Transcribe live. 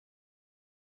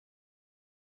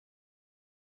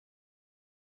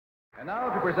And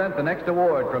now to present the next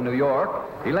award from New York,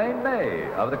 Elaine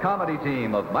May of the comedy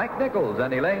team of Mike Nichols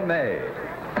and Elaine May.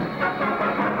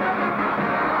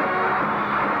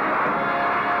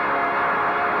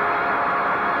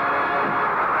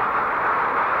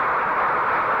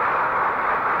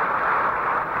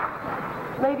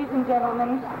 Ladies and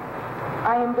gentlemen,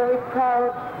 I am very proud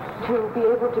to be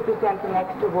able to present the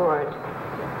next award.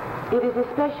 It is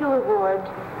a special award,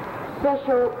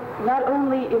 special not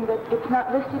only in that it's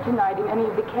not listed tonight in any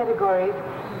of the categories,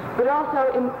 but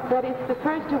also in that it's the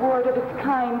first award of its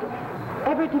kind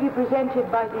ever to be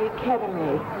presented by the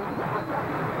Academy.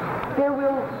 There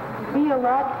will be a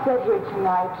lot said here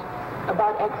tonight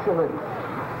about excellence,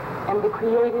 and the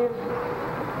creative,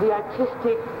 the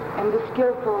artistic, and the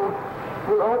skillful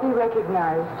will all be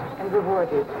recognized and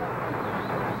rewarded.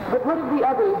 But what of the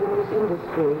others in this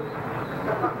industry?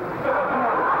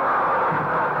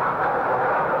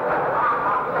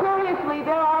 Seriously,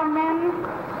 there are men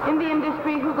in the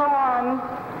industry who go on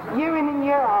year in and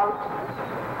year out,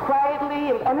 quietly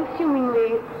and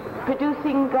unassumingly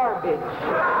producing garbage.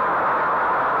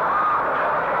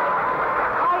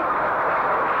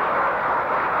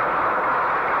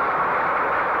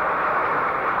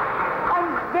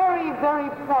 Very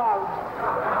proud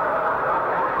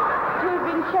to have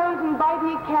been chosen by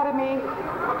the Academy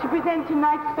to present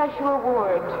tonight's special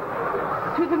award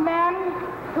to the man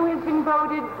who has been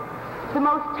voted the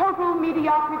most total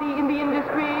mediocrity in the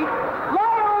industry,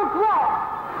 Lionel Groff.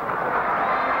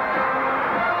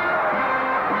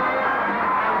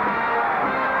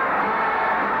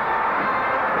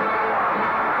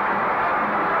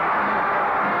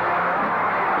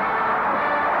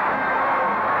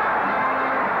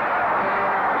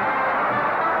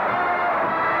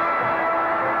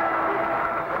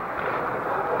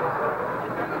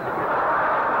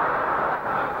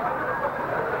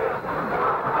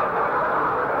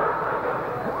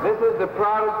 This is the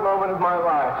proudest moment of my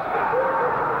life.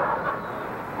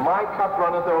 My cup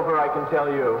runneth over, I can tell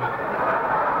you.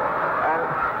 And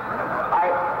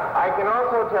I can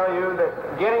also tell you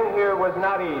that getting here was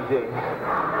not easy.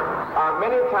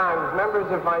 Many times, members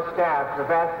of my staff have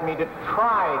asked me to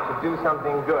try to do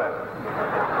something good.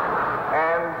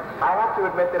 And I have to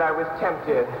admit that I was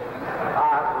tempted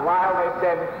while they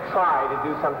said try to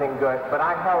do something good, but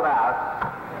I held out.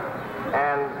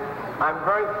 And I'm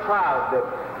very proud that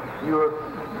you have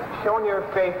shown your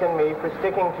faith in me for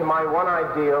sticking to my one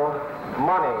ideal,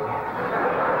 money.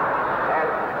 And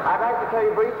I'd like to tell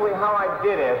you briefly how I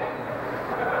did it.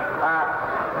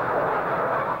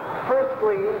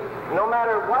 Firstly, no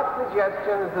matter what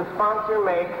suggestions the sponsor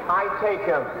makes, I take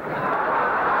them.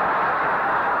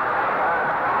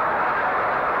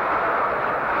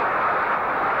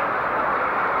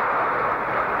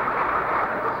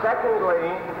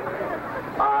 Secondly,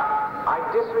 I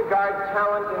disregard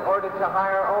talent in order to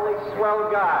hire only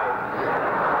swell guys.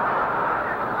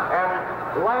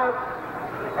 And last,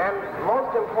 and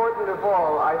most important of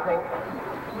all, I think,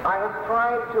 I have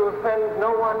tried to offend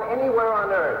no one anywhere on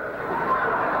earth.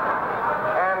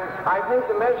 And I think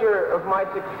the measure of my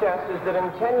success is that in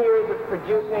 10 years of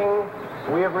producing,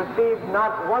 we have received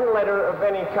not one letter of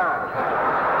any kind.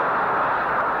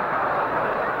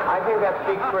 I think that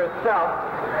speaks for itself.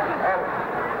 And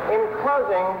in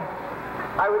closing,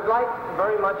 I would like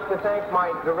very much to thank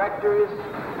my directors,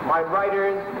 my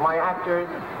writers, my actors.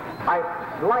 I'd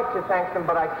like to thank them,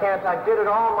 but I can't. I did it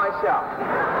all myself.